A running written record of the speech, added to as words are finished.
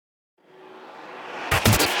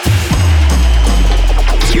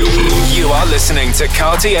are listening to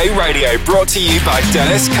Cartier Radio, brought to you by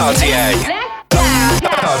Dennis Cartier.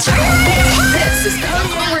 This is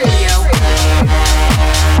Cartier Radio.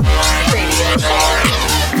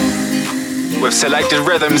 With selected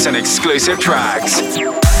rhythms and exclusive tracks.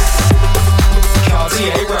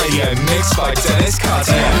 Cartier Radio, mixed by Dennis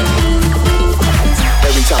Cartier.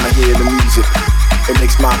 Every time I hear the music, it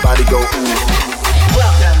makes my body go ooh.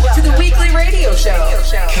 Welcome to the weekly radio show.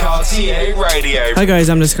 Cartier Radio. Hi guys,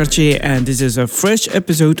 I'm Dennis Cartier and this is a fresh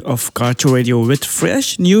episode of Cartier Radio with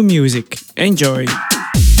fresh new music. Enjoy!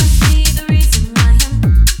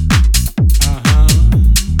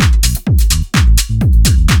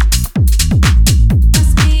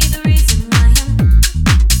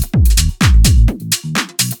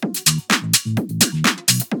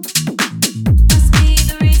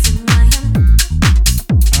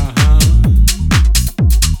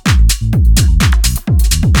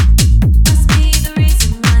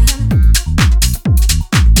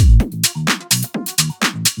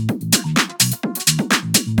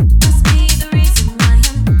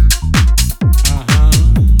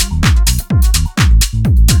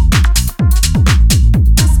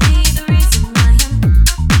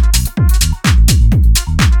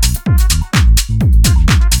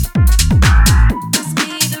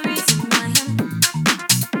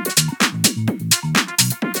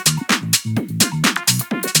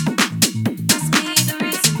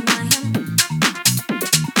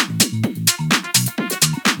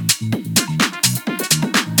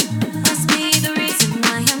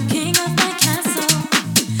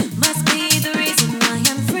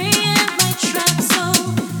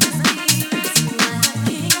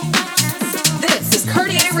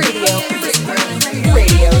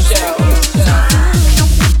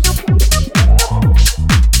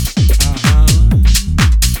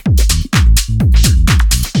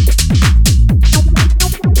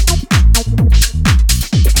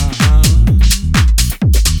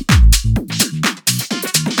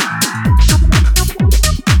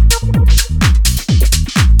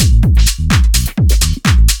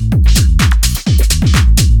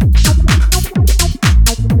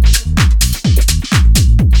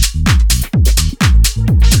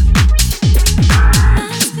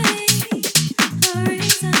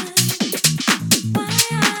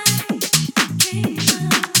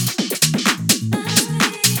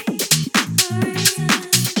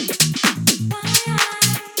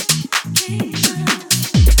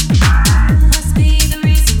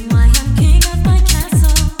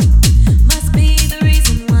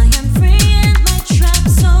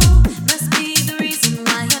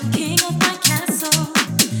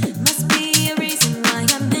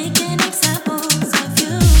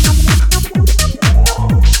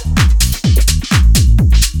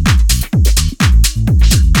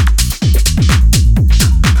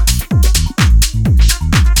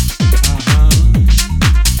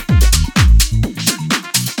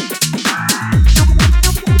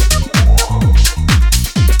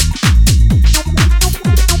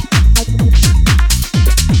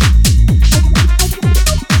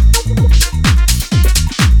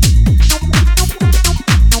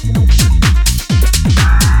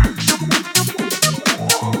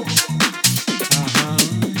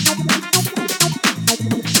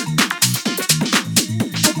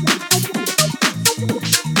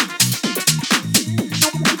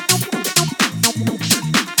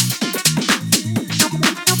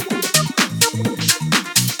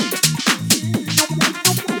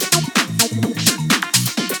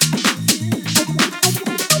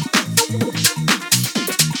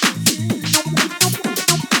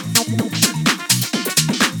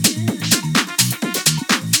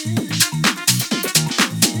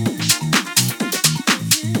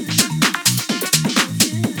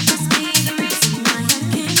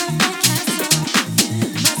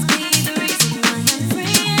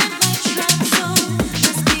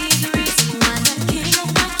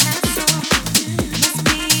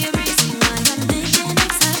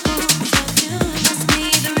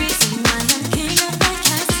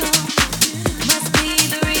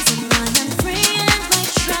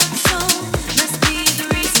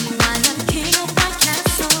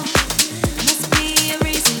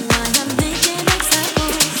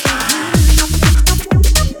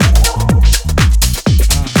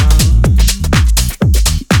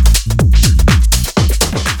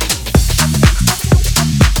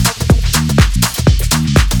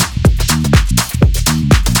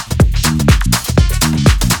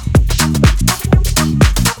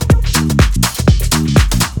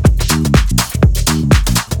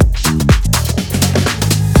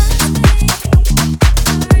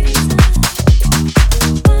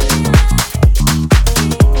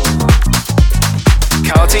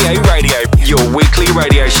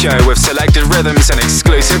 selected rhythms and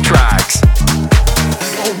exclusive tracks.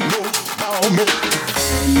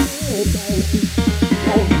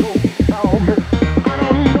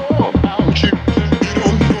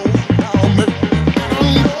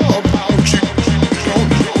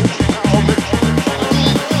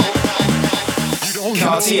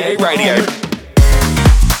 Cartier Radio.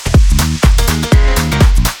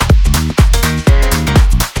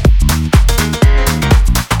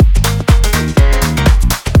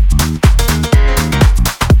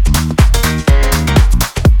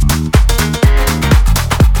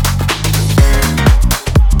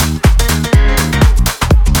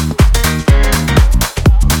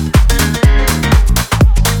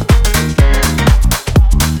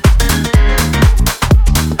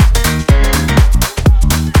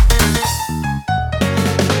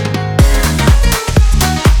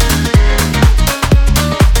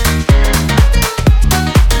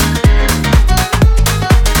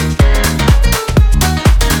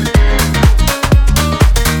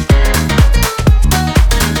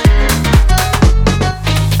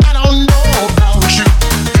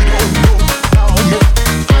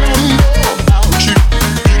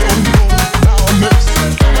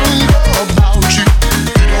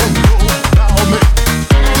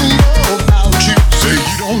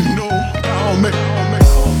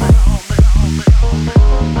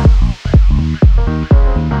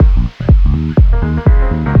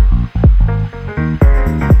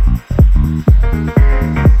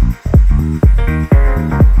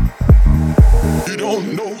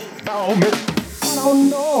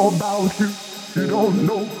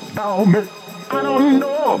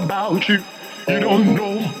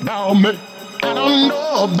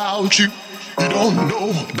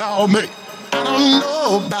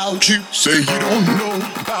 Say you don't know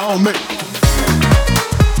about me.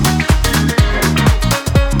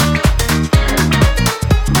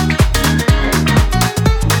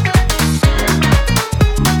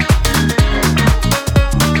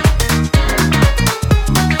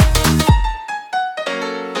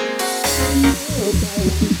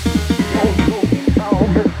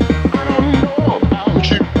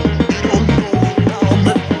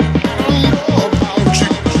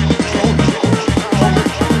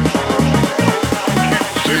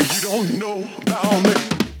 Don't know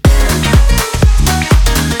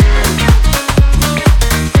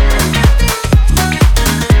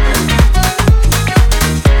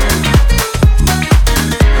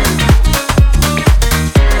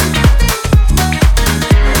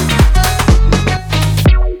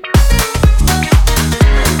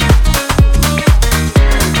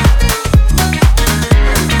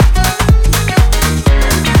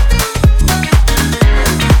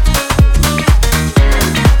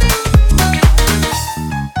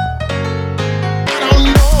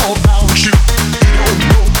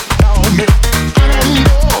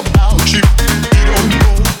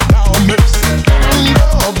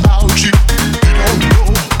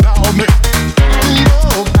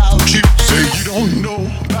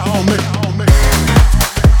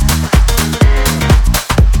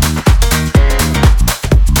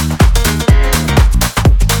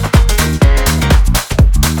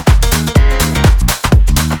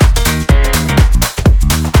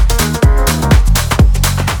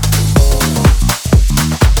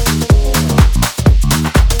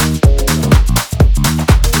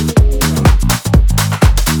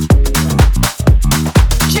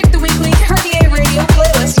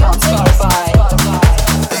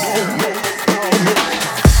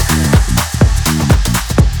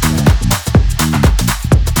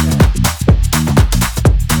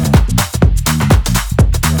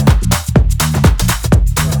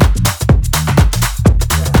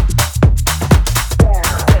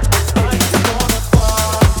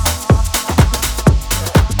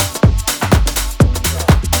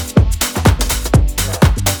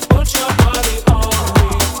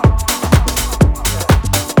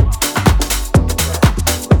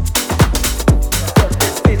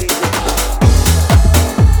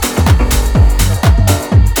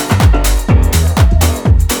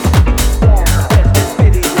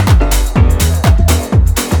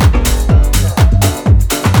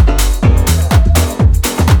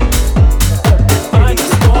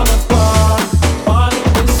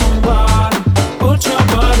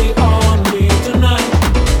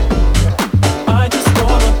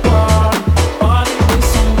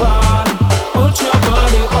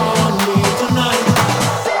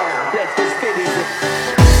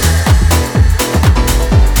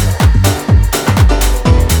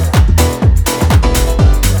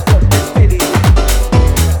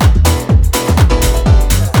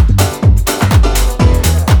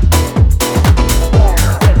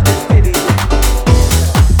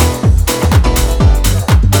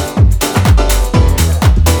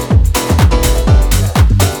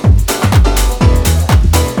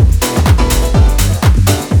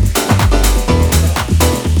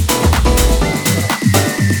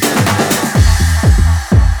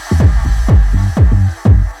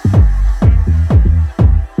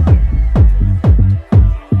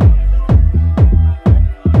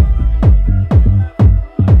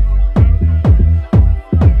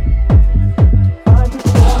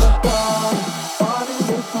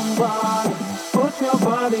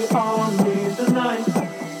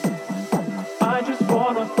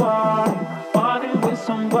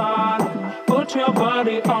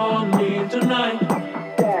body on me tonight.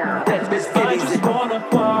 I just wanna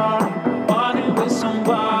party with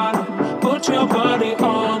somebody. Put your body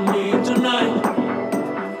on me tonight.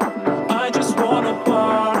 I just wanna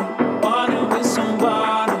party with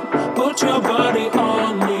somebody. Put your body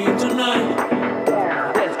on me tonight.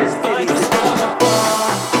 I just wanna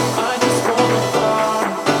party. I just wanna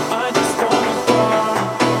party. I just wanna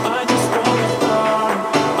party. I just wanna party.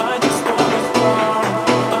 I just wanna party.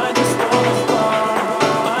 I just wanna party.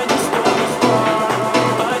 I just wanna party.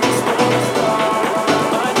 I just wanna party.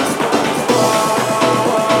 I just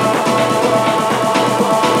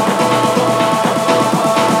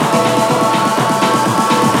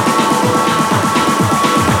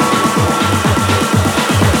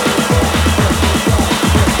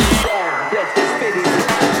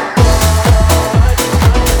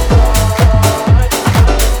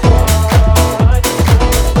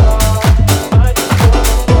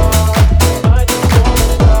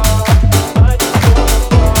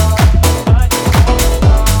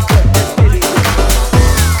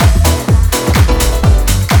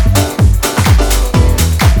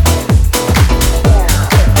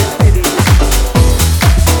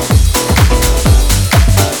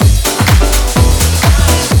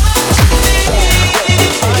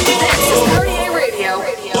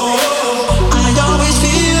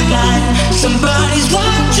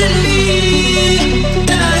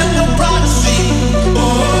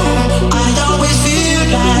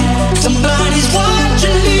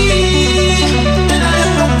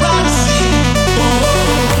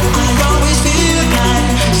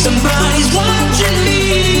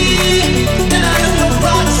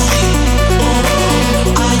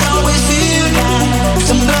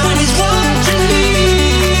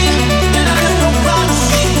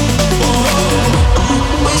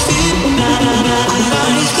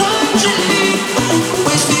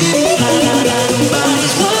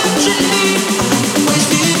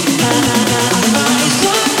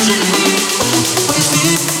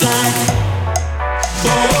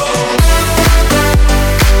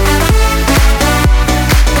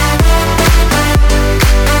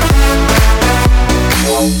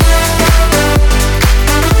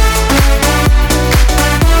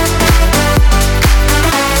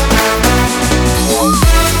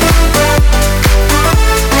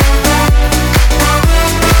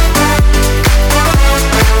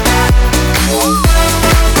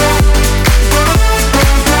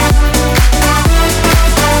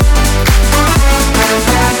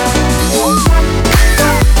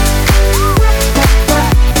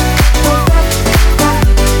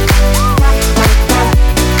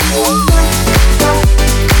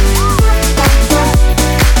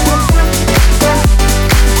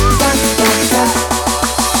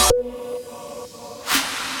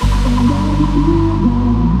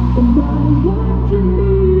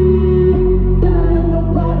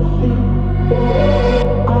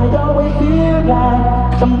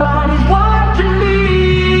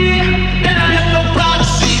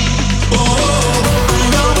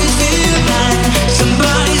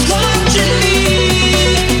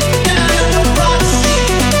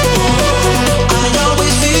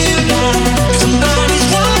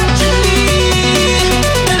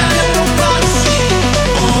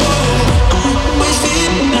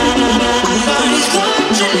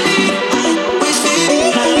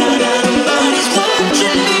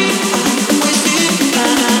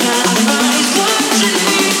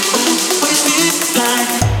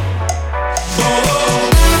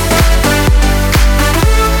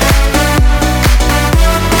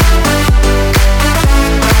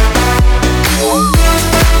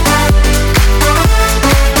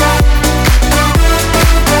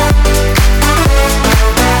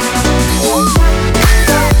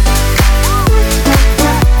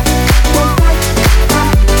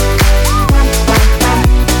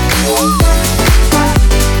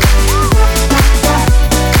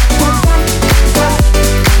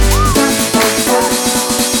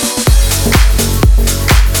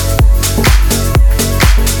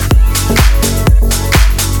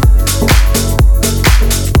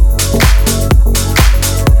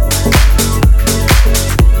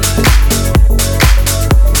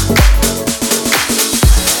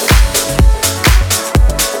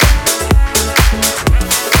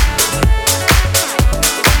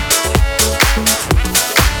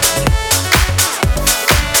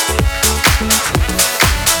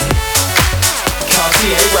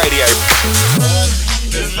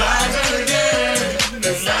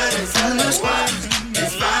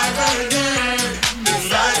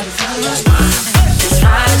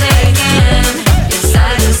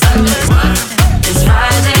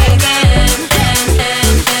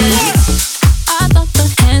I thought the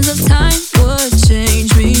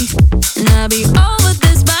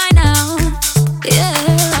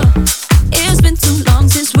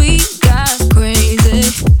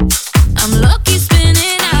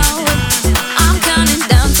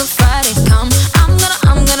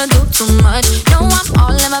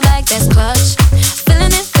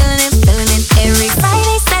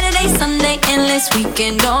endless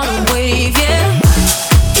weekend on a wave, yeah.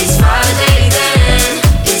 It's Friday then,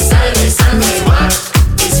 it's Saturday, Sunday, what?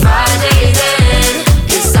 It's Friday then,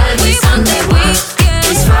 it's Saturday, Sunday, what?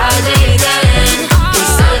 It's Friday then,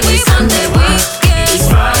 it's Saturday, Sunday, what? It's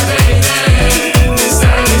Friday then, it's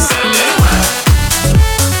Saturday, Sunday, what?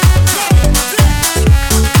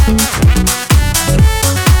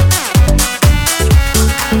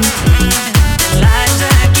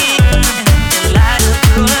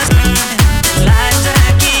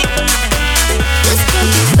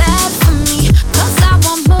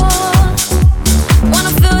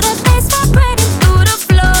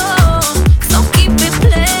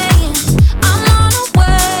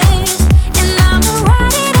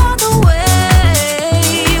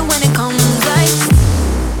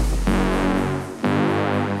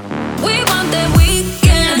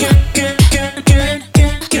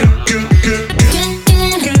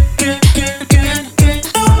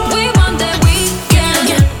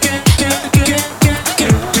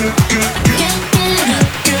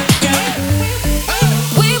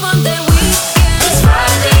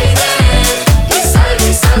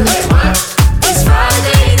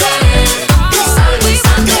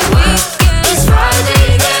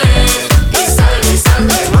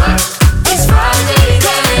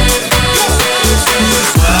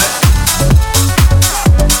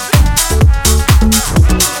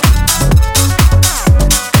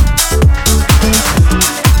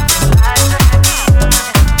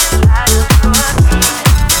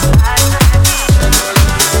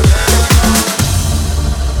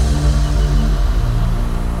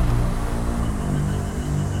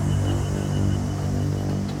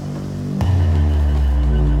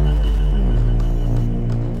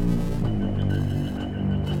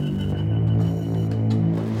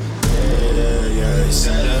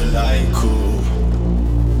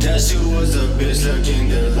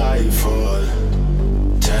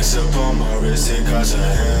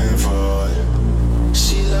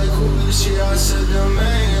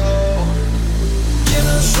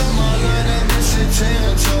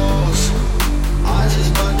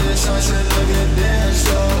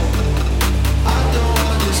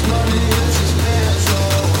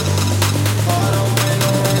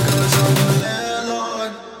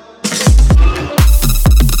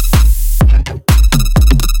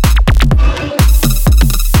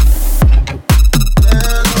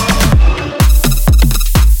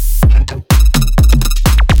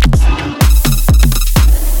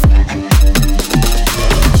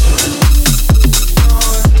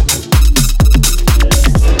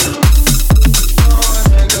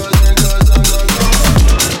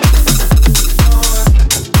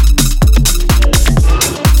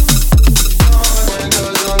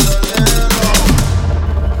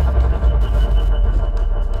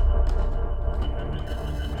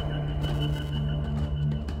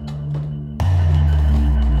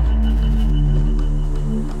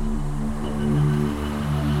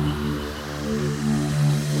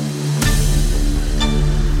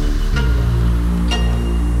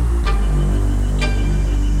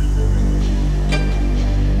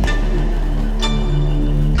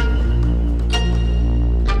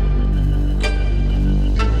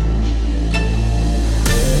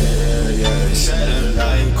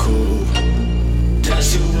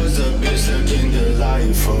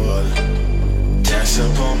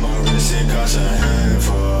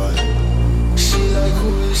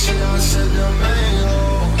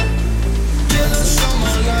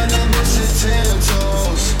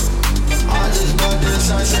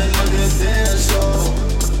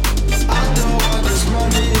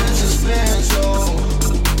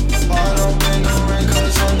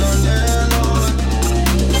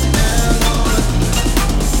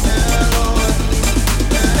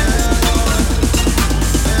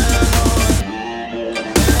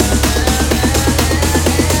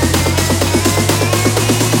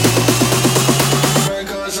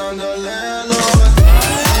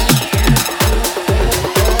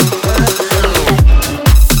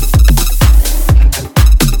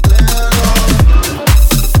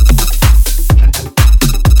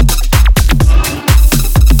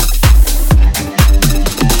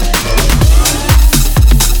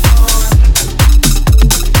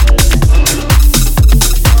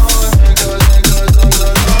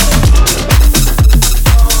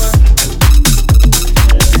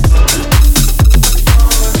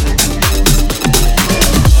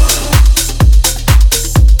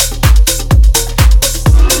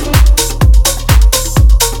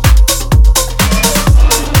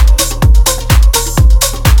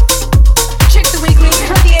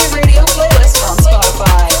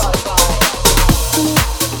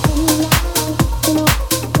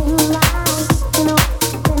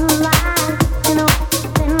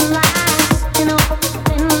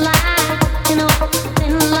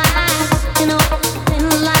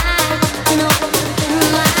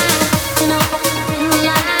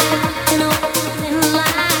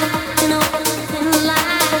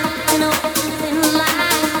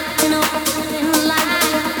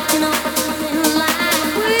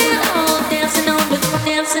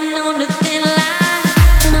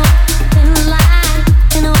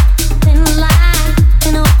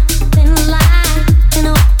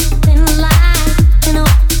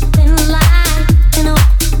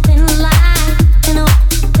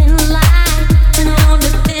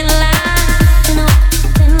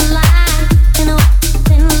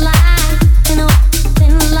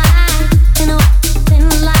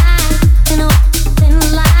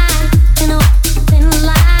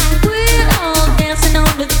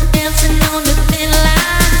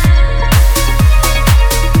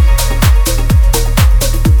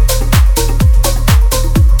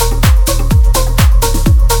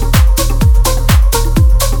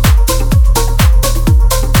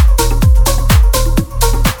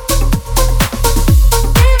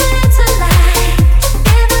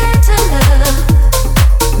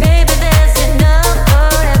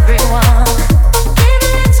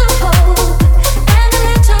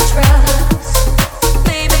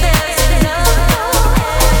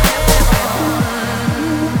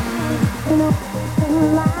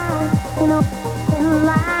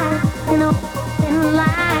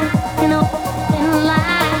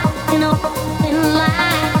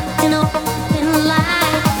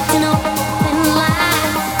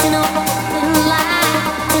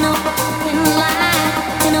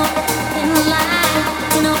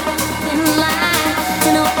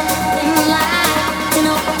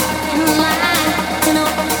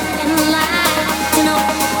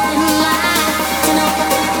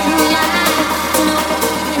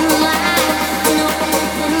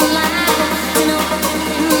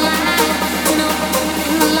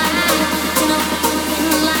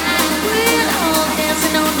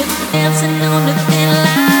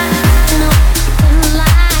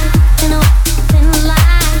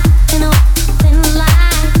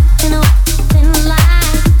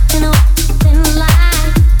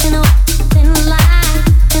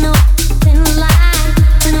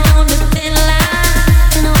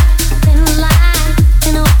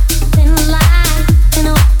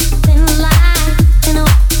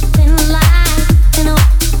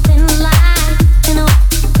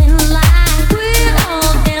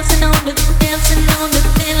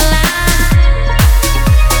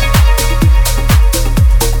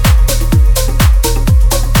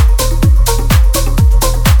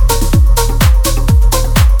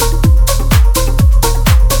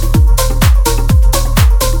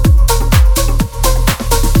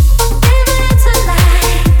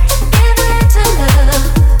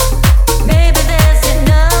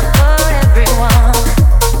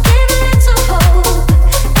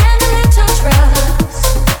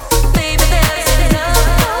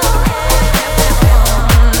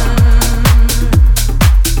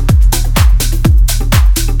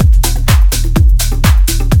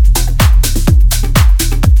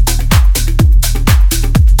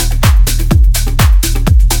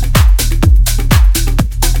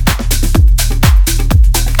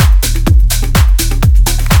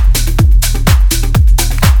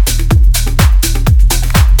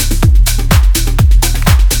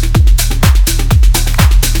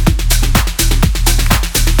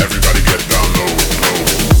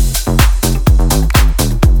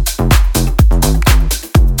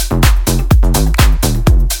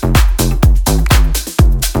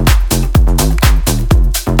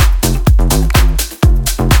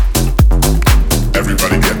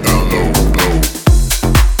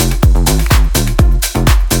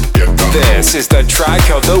 This is the track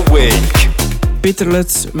of the week. Peter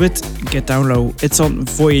Lutz with Get Down Low. It's on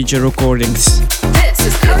Voyager Recordings. This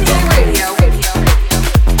is Cartier Radio.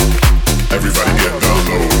 Everybody get down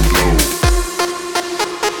low, low.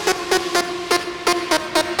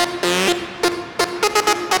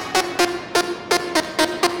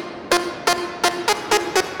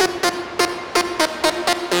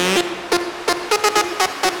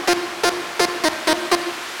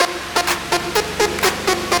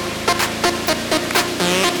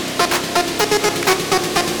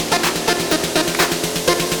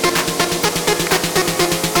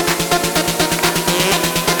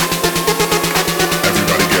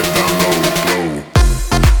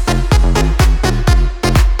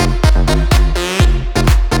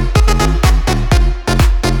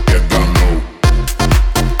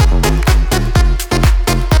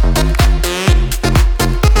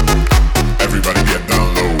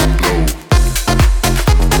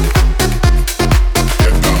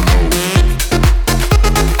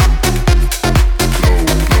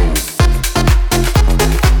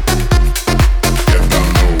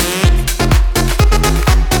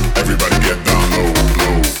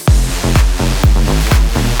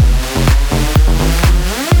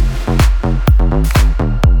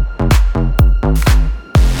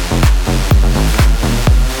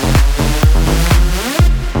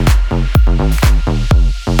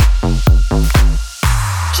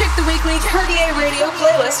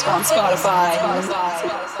 On Spotify.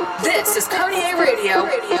 This is Cartier Radio.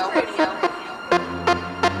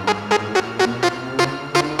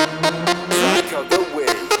 Track of the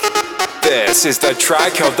week. This is the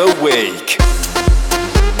track of the week.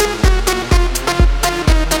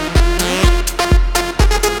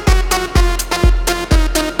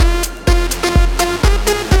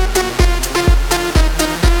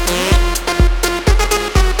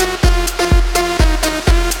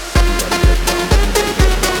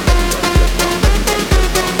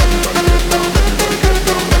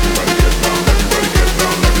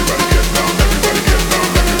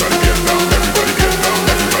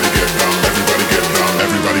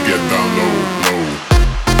 Everybody get down low, low.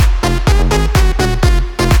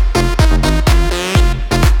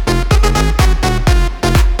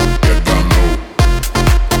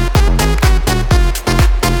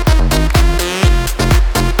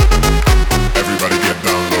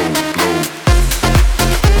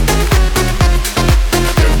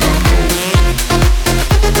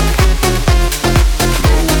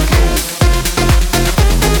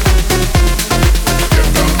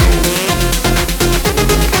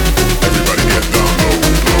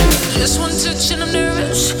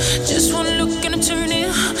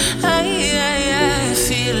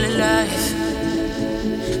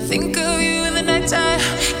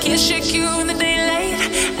 shake you in the daylight.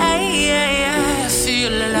 I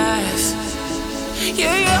feel alive.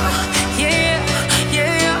 Yeah, yeah, yeah,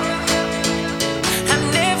 yeah. I'll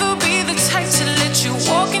never be the type to let you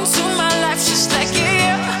walk into my life just like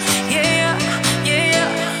yeah, yeah, yeah.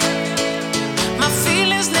 My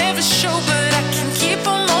feelings never show, but I can keep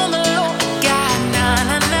them on the low. Got na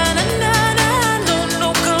na na na na na, no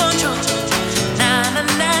control. Na na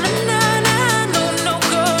na na na na, no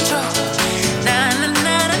control. Na na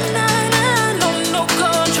na na na na, no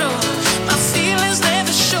control. My feelings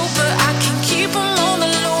never show, but I can keep them on the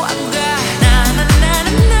low. I got na na na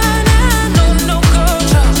na na na, no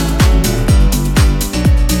control.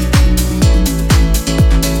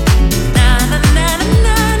 Na na na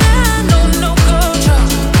na na, no control.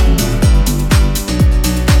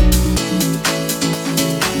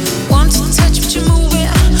 Want to touch, but you're moving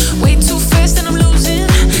way too fast, and I'm losing.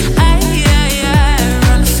 I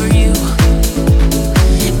run for you.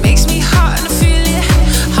 It makes me hard to feel it,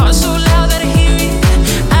 heart so loud that I hear it.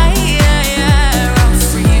 I run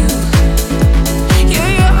for you. Yeah,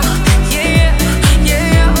 yeah,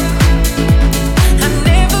 yeah. I'll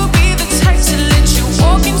never be the type to let you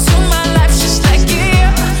walk into my life just like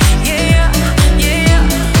yeah, yeah, yeah.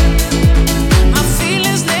 My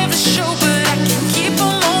feelings never show, but I can keep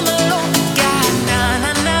them on the low. Got na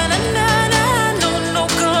na na na na na, no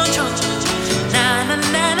control. Na na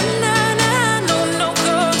na na na na, no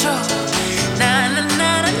control. Na na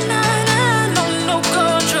na na na na, no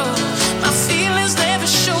control. My feelings never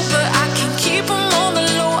show, but I can keep them on the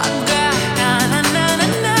low. I got na na na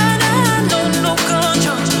na na, no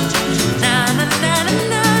control. Na na na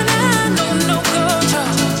na na, no control.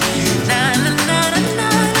 Na na na na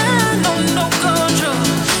na, no control.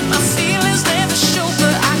 My feelings never show,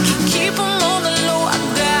 but I can keep them on the low. I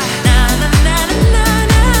got na na na na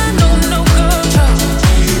na, no control.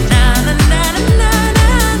 Na na na na na,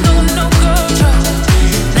 no control.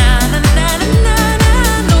 Na na na na na,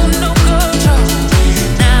 no control.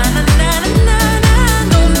 Na na na na na,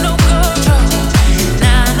 no control. Na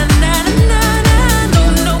na na na na,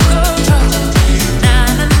 no control. Na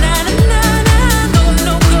na na na na,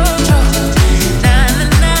 no control. Na na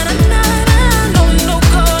na na na, no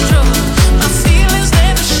control. My feelings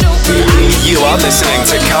never show, but I can You are listening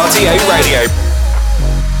to Cartier Radio.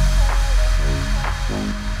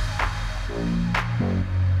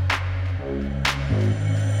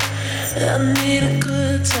 I need a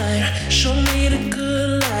good time, show me the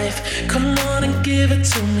good life. Come on and give it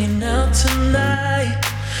to me now tonight.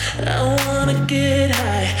 I wanna get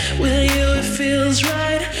high, with you it feels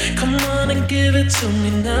right. Come on and give it to me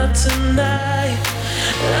now tonight.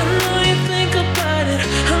 I know you think about it,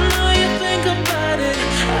 I know you think about it.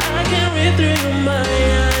 I can read through your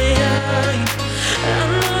mind. I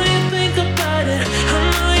know you think about it, I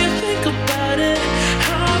know you think about it.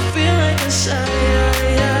 How I feel like inside.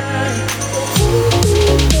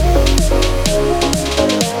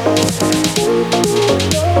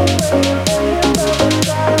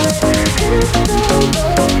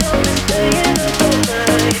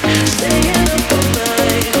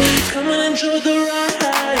 Come and enjoy the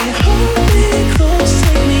ride. Hold me close,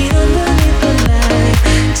 take me underneath the light.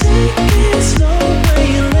 Take it slow when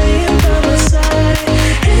you're laying by my side.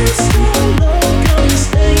 It's so low, got me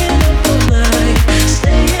staying up all night,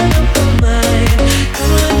 staying up all night.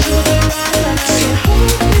 Come and enjoy the ride.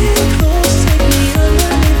 Hold me close, take me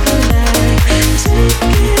underneath the light. Take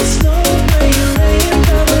it slow when you're laying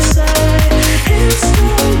by my side. It's so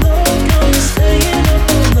low, got me staying up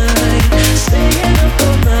all night, staying up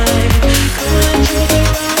all night. Come and enjoy the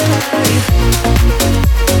ride.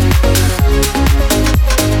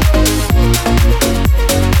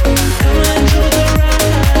 Come and enjoy the ride. Come and enjoy the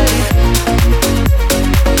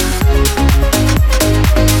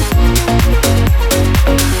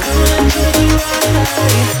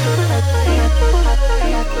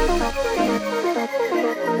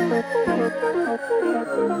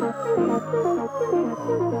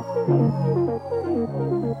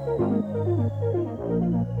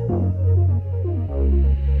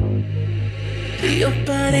Your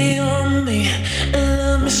body on me and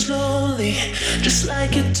love me slowly, just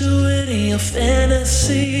like you do it in your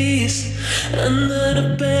fantasies. Under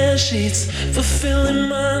the bed sheets, fulfilling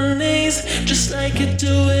my needs, just like you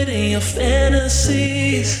do it in your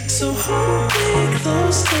fantasies. So hold me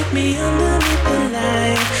close, take me underneath the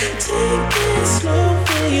light. Take it slow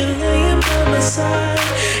when you're laying by my side.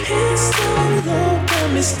 It's so low,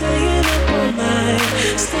 got me staying up all night,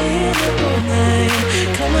 staying up all night.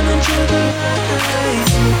 Come and enjoy the ride.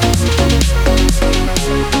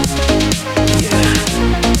 Yeah.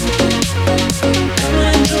 Come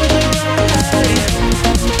and enjoy the ride.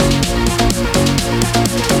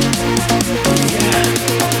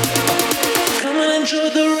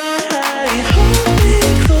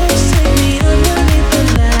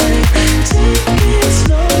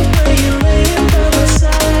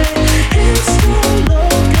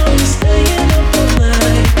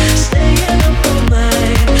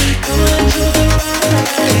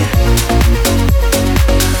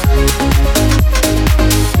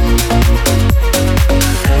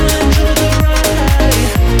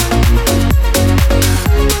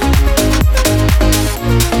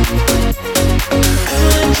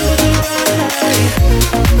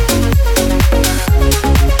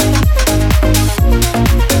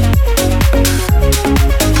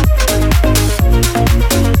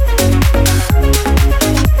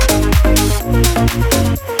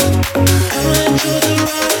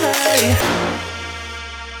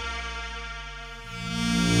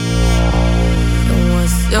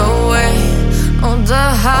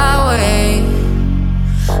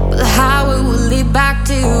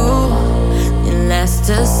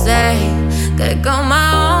 to say, could go my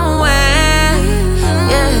own way.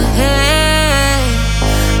 Yeah.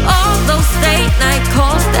 All those late night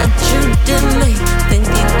calls that you did me,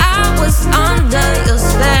 thinking I was under your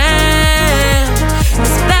spell.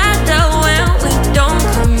 It's better when we don't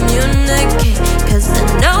communicate, 'cause I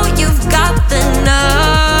know you've got the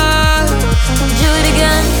nerve. Do it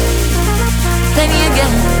again, play me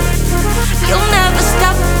again. You'll never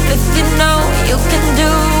stop if you know you can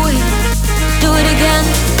do it. Do it again,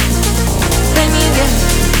 play me again.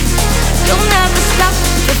 You'll never stop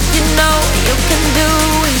if you know you can do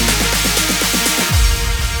it.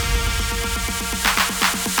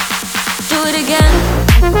 Do it again.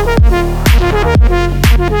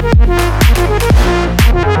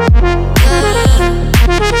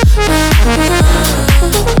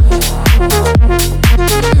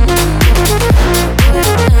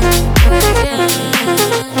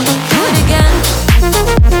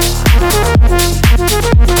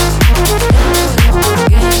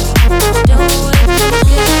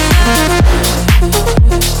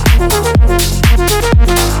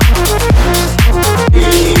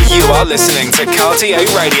 You are listening to Cartier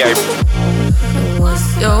Radio. What's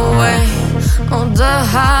your way on the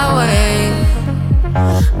highway?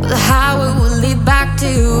 But the highway will lead back to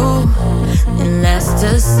you. And let's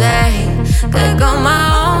just say, could go my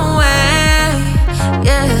own way.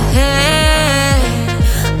 Yeah.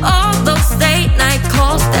 All those late night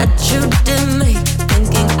calls that you did me,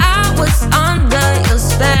 thinking I was under your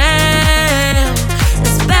spell.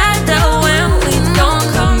 It's better when we don't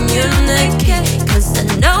communicate, 'cause I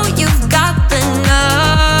know you've got the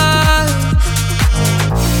nerve.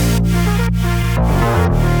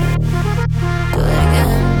 Do it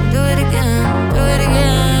again, do it again, do it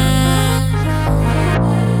again.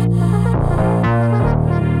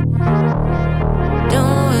 Do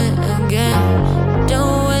it again, do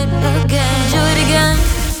it again. Do it again,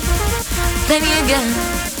 play me again.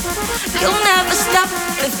 You'll never stop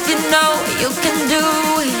if you know you can do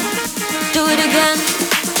it. Do it again,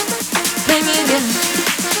 play me again.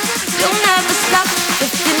 You'll never stop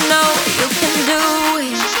if you know you can do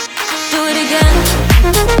it. Do it again.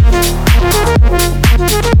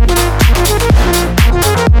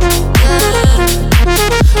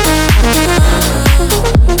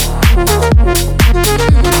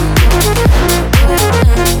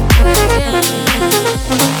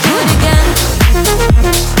 Do it again.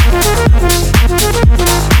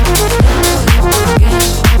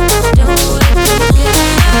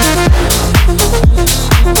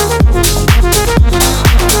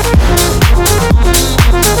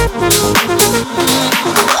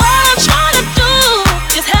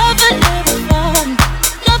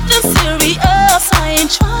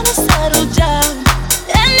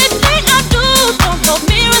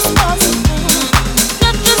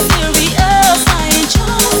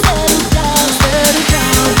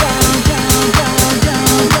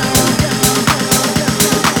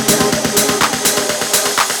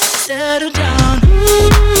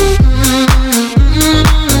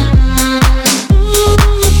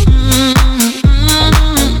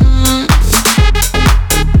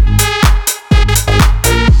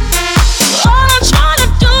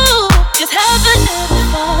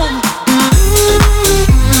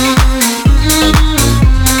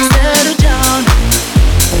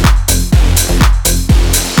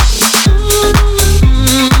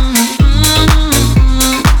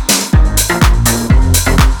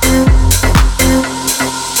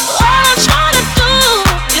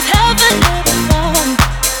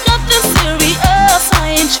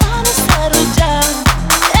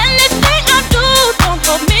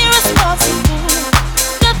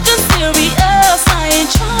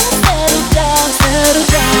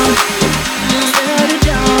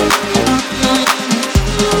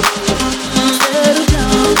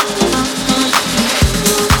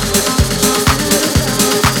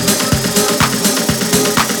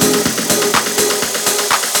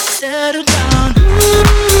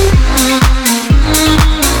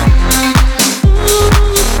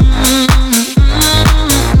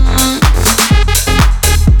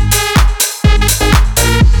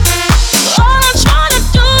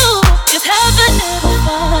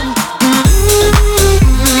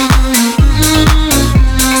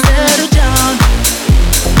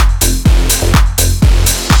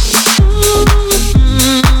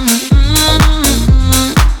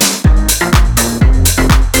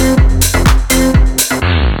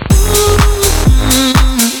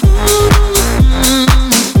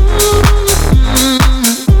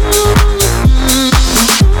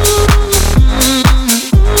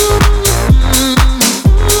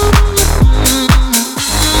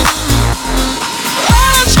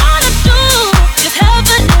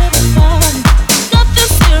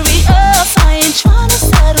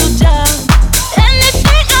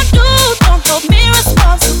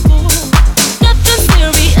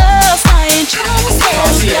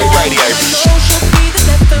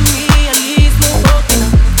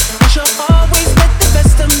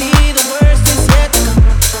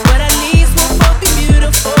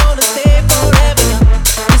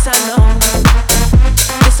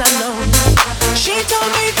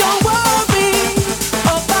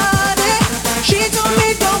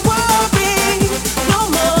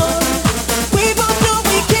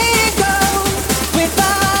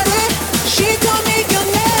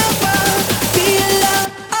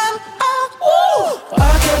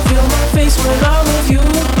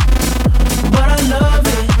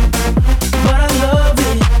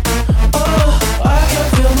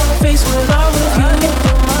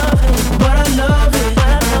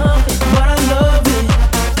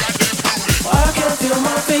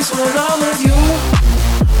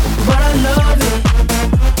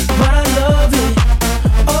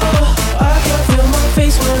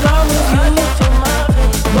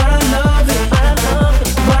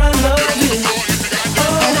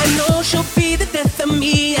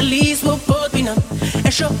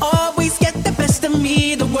 will always get the best of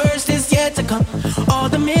me. The worst is yet to come. All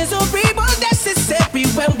the misery was necessary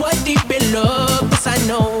when we're deep in love. Yes, I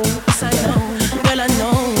know, girl, I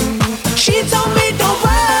know. She told me don't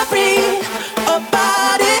worry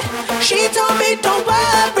about it. She told me don't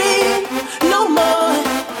worry no more.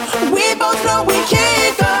 We both know we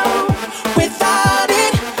can't go without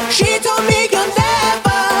it. She told me you'll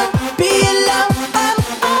never be alone.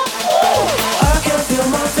 I can feel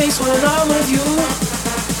my face when I'm with you,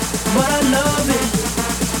 but I love it,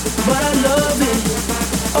 but I love it.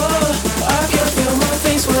 Oh, I can feel my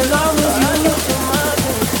face when I'm with you,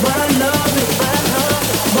 but I love it, but I love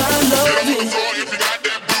it, but I love it.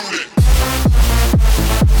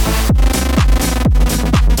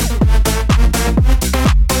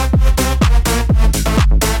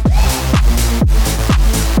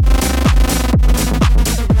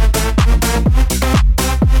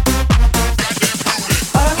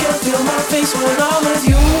 When I'm with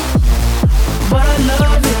you, but I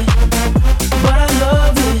love it, but I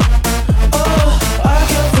love it. Oh, I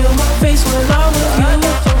can feel my face when I'm with you,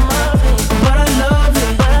 but I love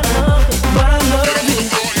it, but I love it, but I love it.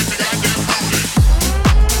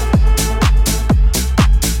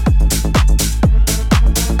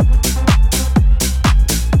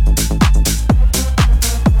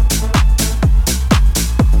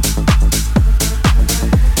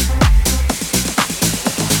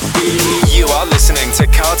 You are listening to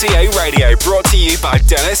Cartier Radio, brought to you by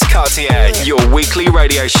Dennis Cartier, your weekly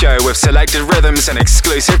radio show with selected rhythms and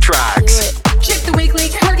exclusive tracks. Check the weekly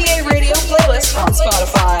Cartier Radio playlist on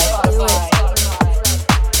Spotify.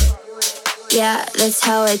 Yeah, that's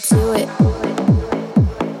how I do it.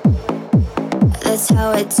 That's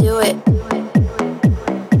how I do it.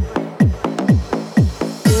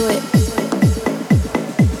 Do it.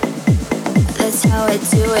 That's how I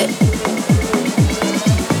do it.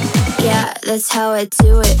 Yeah, that's how I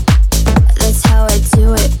do it. That's how I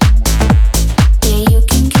do it. Yeah, you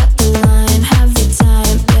can cut the line, have the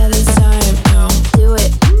time. Yeah, that's how I do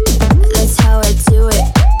it. That's how I do it.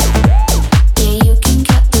 Yeah, you can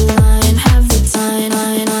cut the line, have the time.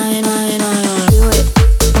 Do it.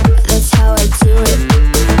 That's how I do it.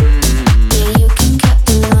 Yeah, you can cut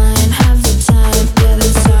the line, have the time. Yeah,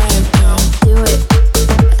 that's how I do it.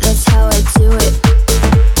 That's how I do it.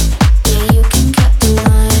 Yeah, you can cut the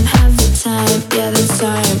line, have the time. Yeah, that's how I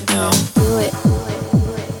do it.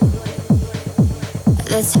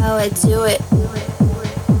 That's how I do it.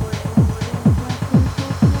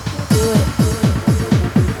 Do it.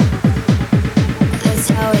 That's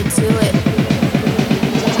how I do it.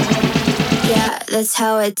 Yeah, that's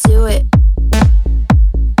how I do it.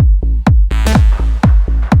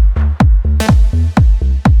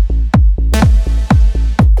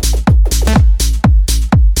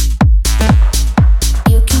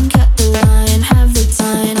 You can cut the line, have the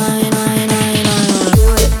time.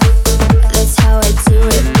 Do it. That's how I do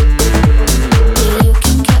it. Yeah, you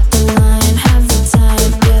can cut the line, have the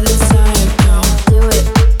time. Yeah, that's how I do it.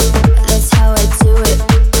 That's how I do it.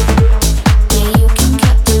 Yeah, you can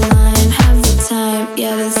cut the line, have the time.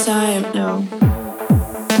 Yeah, that's how I know.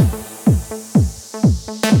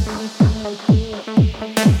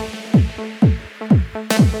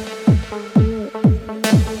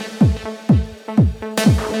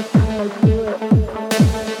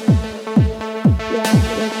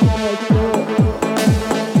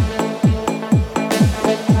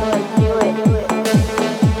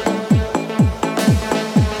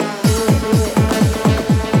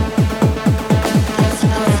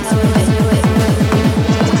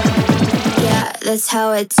 That's how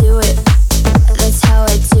I do it. That's how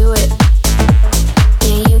I do it.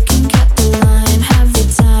 Yeah, you can cut the line, have the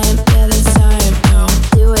time. Yeah, that's how I do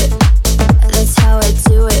it. That's how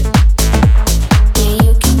I do it. Yeah, you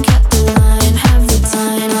can cut the line, have the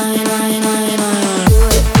time.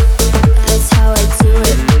 Do it. That's how I do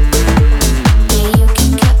it. Yeah, you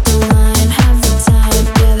can cut the line, have the time.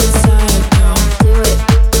 Yeah, that's how I do it.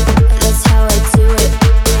 That's how I do it.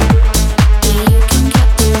 Yeah, you can cut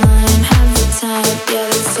the line, have the time. Yeah,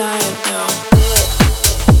 that's how I know.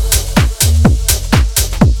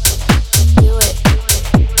 Do it.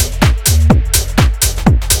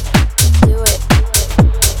 Do it.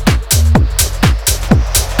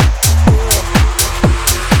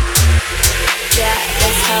 Yeah,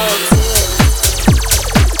 that's how I do it.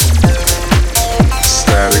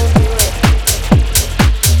 Static.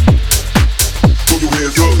 Throw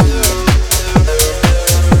your hands up.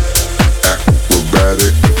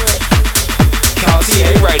 Acrobatic.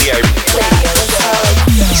 Cartier Radio.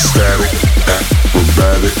 Static.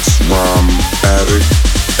 Acrobatics. Rhyme addict.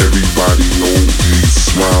 Everybody knows these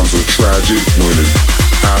rhymes are tragic when it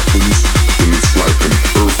happens. When it's like an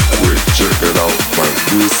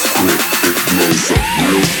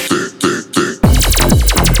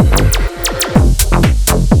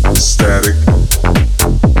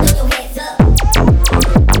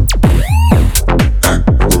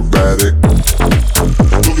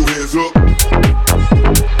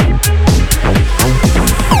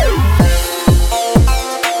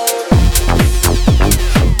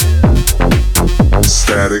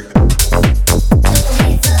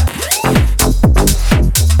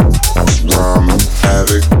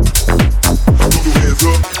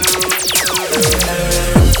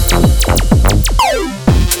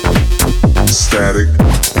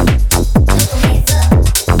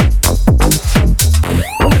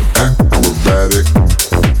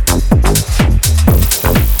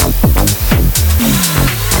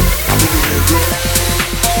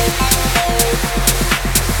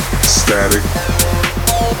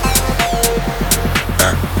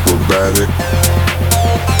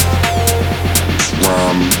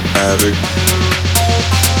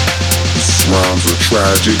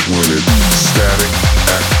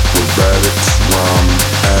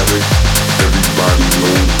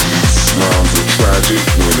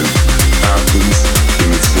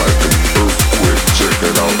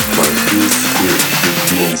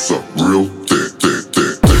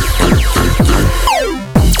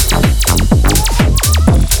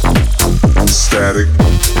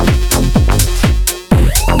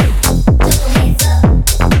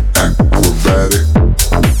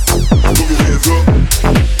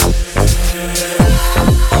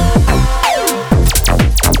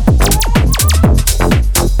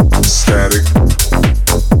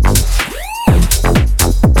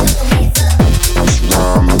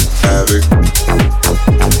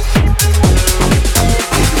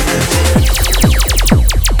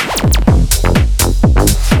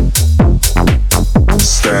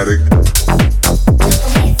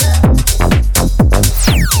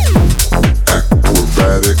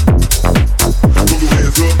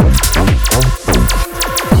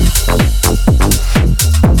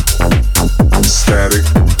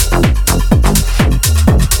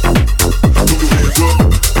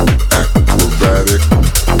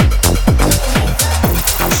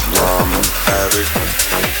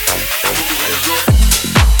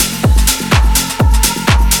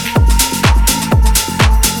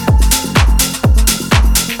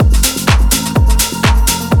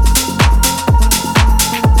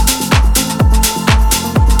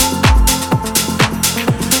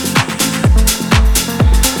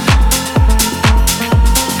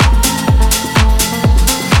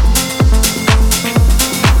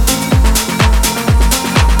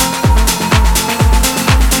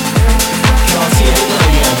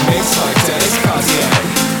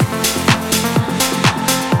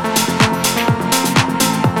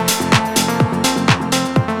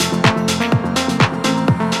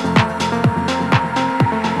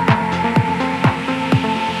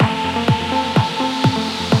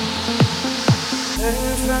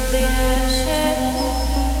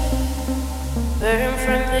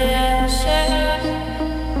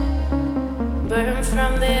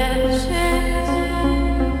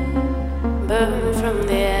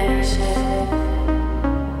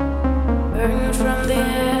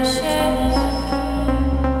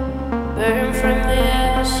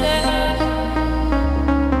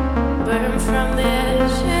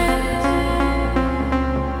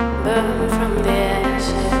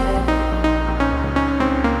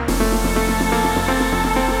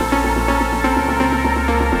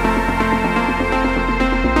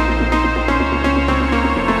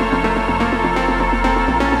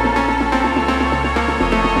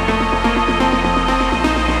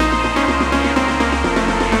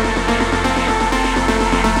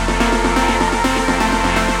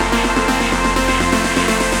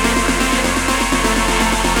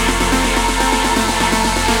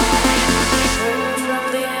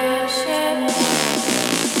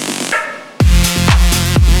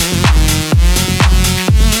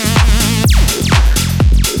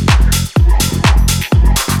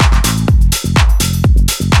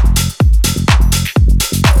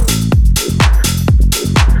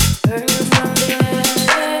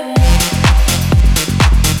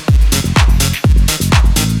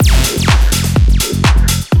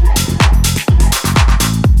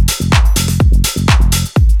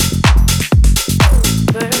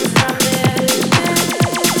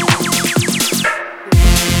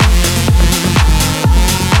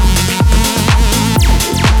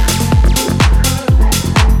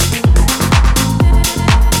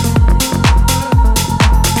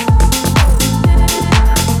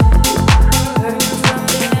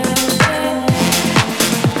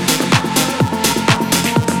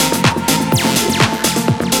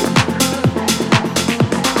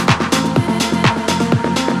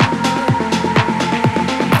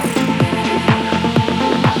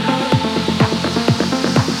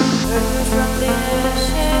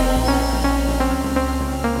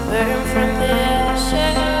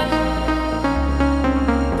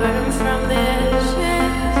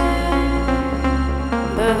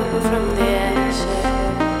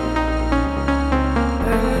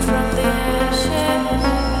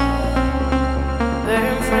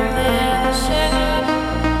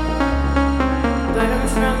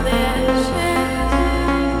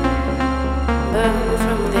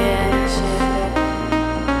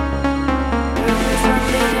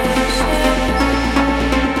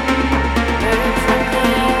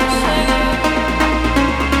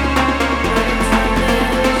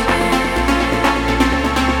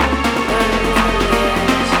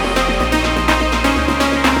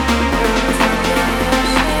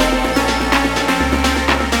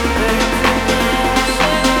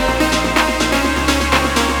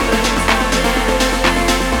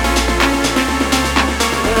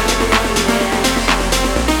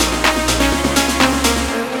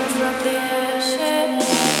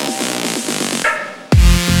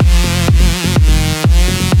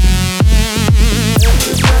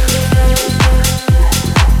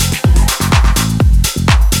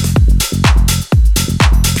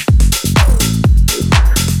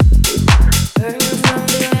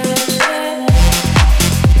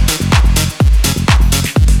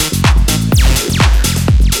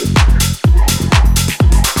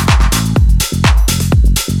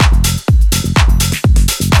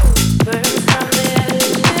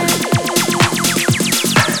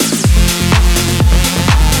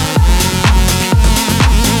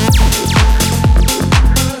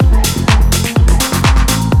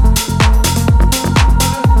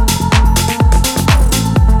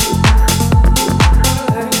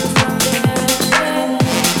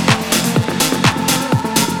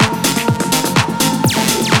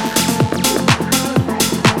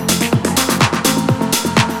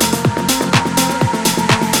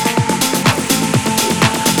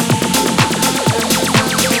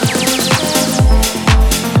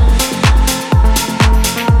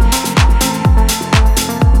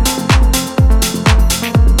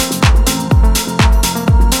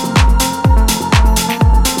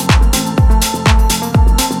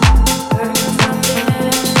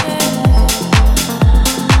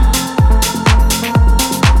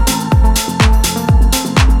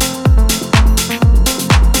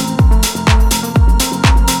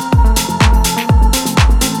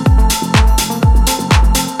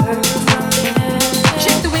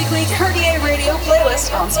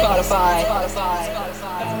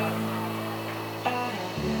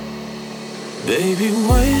Baby,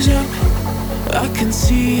 wise up. I can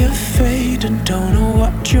see you fade and don't know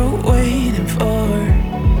what you're waiting for.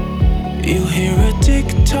 You hear a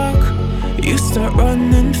tick-tock, you start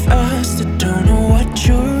running fast. I don't know what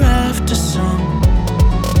you're after, son.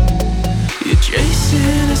 You're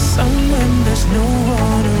chasing a sun when there's no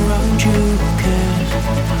one around you who cares.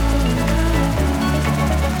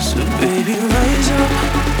 So baby, rise up,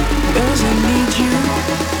 'cause I need you.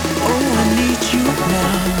 Oh, I need you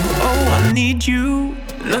now. Oh, I need you.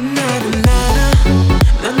 Na na na na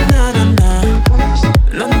na na na na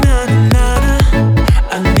na na na na.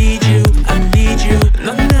 I need you. I need you.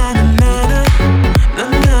 Na na na na na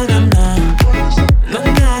na na na na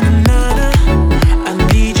na na na. I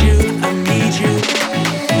need you. I need you.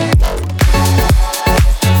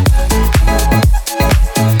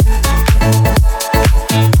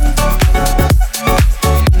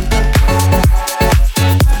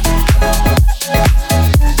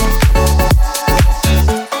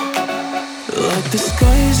 The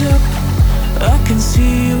sky's up, I can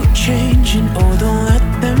see you changing. Oh, don't let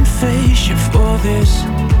them face you for this.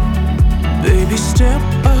 Baby, step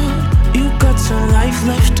up, you got some life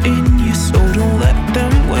left in you. So don't let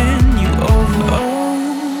them win you over. Oh.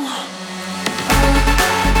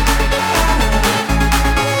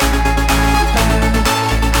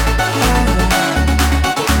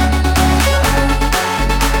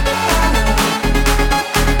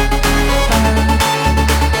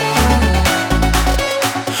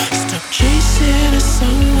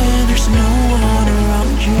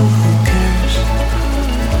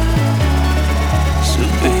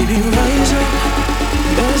 Rise up,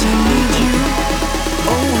 'cause I need you.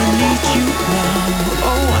 Oh,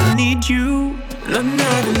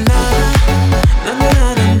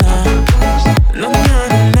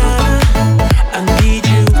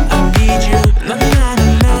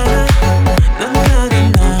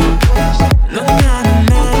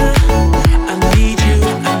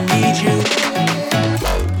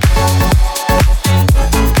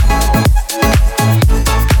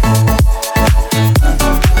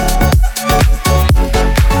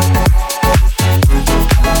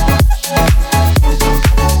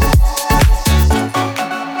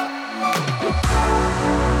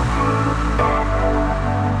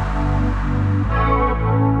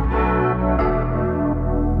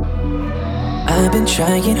 I've been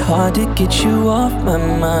trying hard to get you off my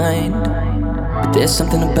mind, but there's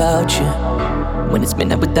something about you when it's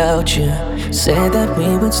midnight without you. Said that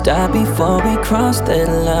we would stop before we crossed that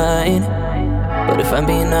line, but if I'm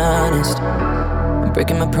being honest, I'm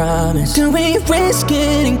breaking my promise. Do we risk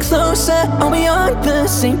getting closer? Are we on the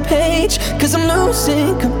same page? Cause I'm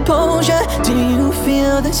losing composure. Do you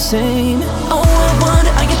feel the same? Oh, I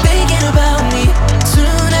wonder, are you thinking about me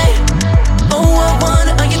tonight? Oh, I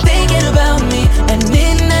wonder, are you thinking about me at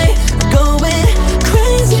midnight? Going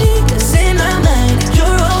crazy, cause in my mind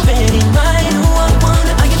you're already mine. Oh, I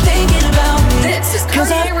wonder, are you thinking about me? This is Cause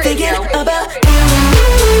Cartier I'm thinking Radio. about you.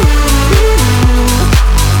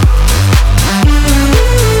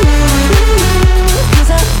 Cause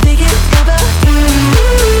I'm thinking about you.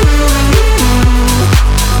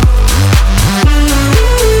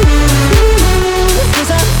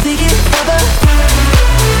 Cause I'm thinking about you.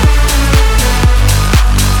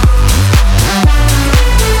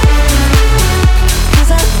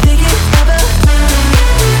 Cause I'm thinking about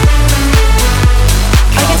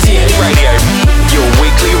Cartier Radio, your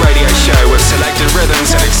weekly radio show with selected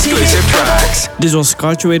rhythms and exclusive tracks. This was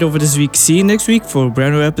Cartier Radio for this week. See you next week for a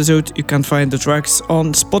brand new episode. You can find the tracks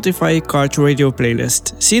on Spotify Cartier Radio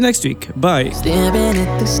playlist. See you next week. Bye. Staring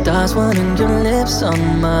at the stars, wanting your lips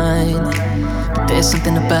on mine. But there's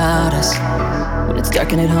something about us, when it's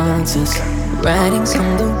dark and it haunts us. Writings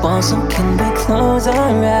on the wall, so can we close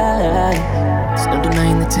our eyes? There's no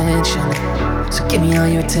denying the tension, so give me all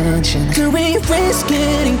your attention. Do we risk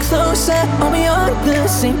getting closer? Are we on the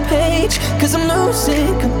same page? Cause I'm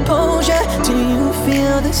losing composure. Do you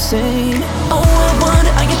feel the same? Oh, I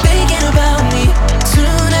wonder, are you thinking about me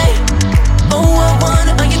tonight?